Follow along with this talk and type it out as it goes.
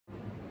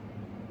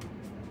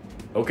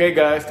Okay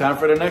guys, time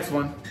for the next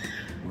one.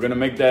 We're gonna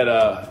make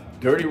that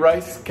dirty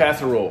rice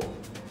casserole.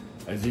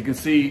 As you can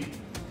see,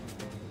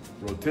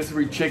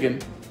 rotisserie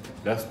chicken,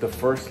 that's the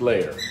first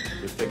layer.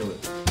 Let's take a look.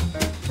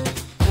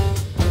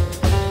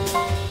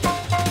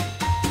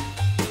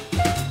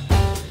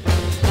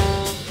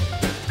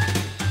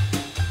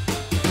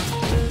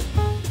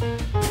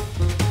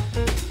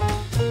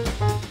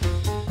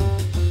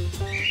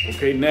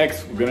 Okay,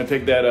 next we're gonna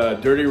take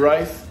that dirty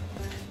rice,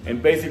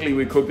 and basically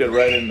we cooked it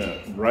right in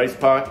the rice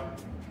pot.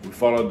 We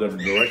followed the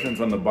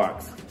directions on the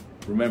box.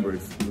 Remember,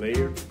 it's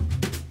layered.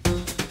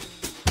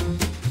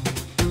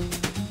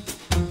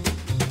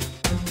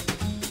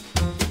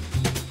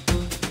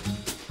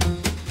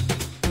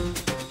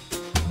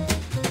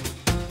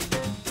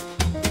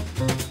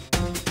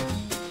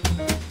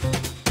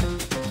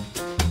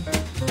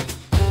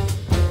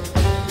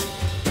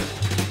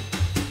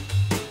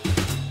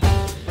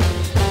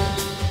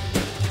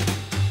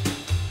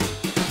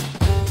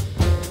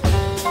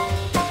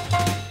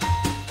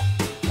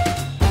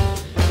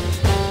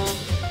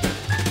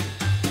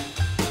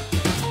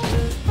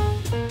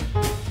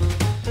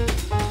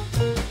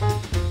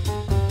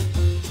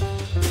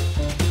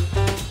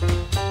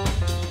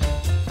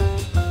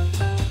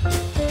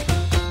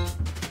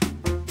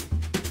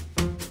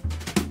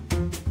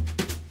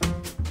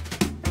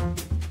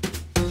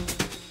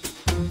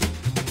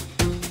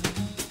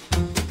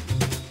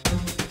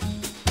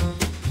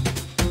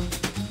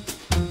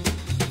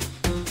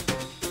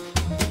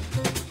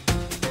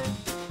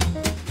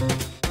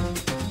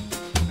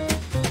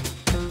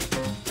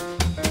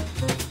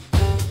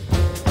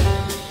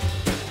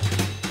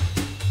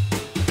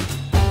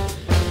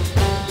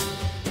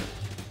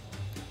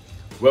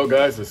 Well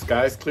guys, the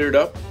skies cleared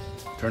up.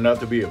 Turned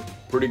out to be a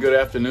pretty good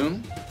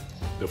afternoon.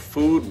 The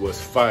food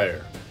was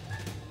fire.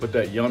 Put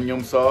that yum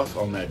yum sauce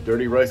on that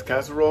dirty rice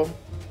casserole.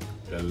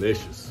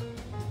 Delicious.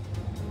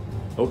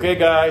 Okay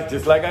guys,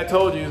 just like I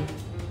told you,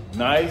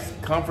 nice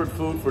comfort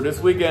food for this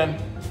weekend.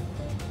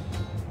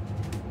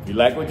 If you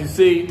like what you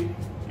see,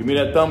 give me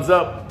that thumbs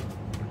up.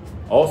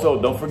 Also,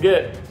 don't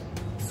forget,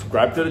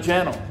 subscribe to the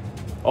channel.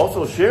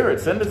 Also share it,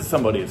 send it to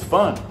somebody, it's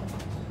fun.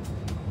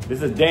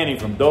 This is Danny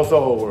from Dos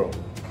Ojo World.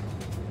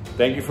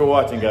 Thank you for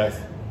watching, guys.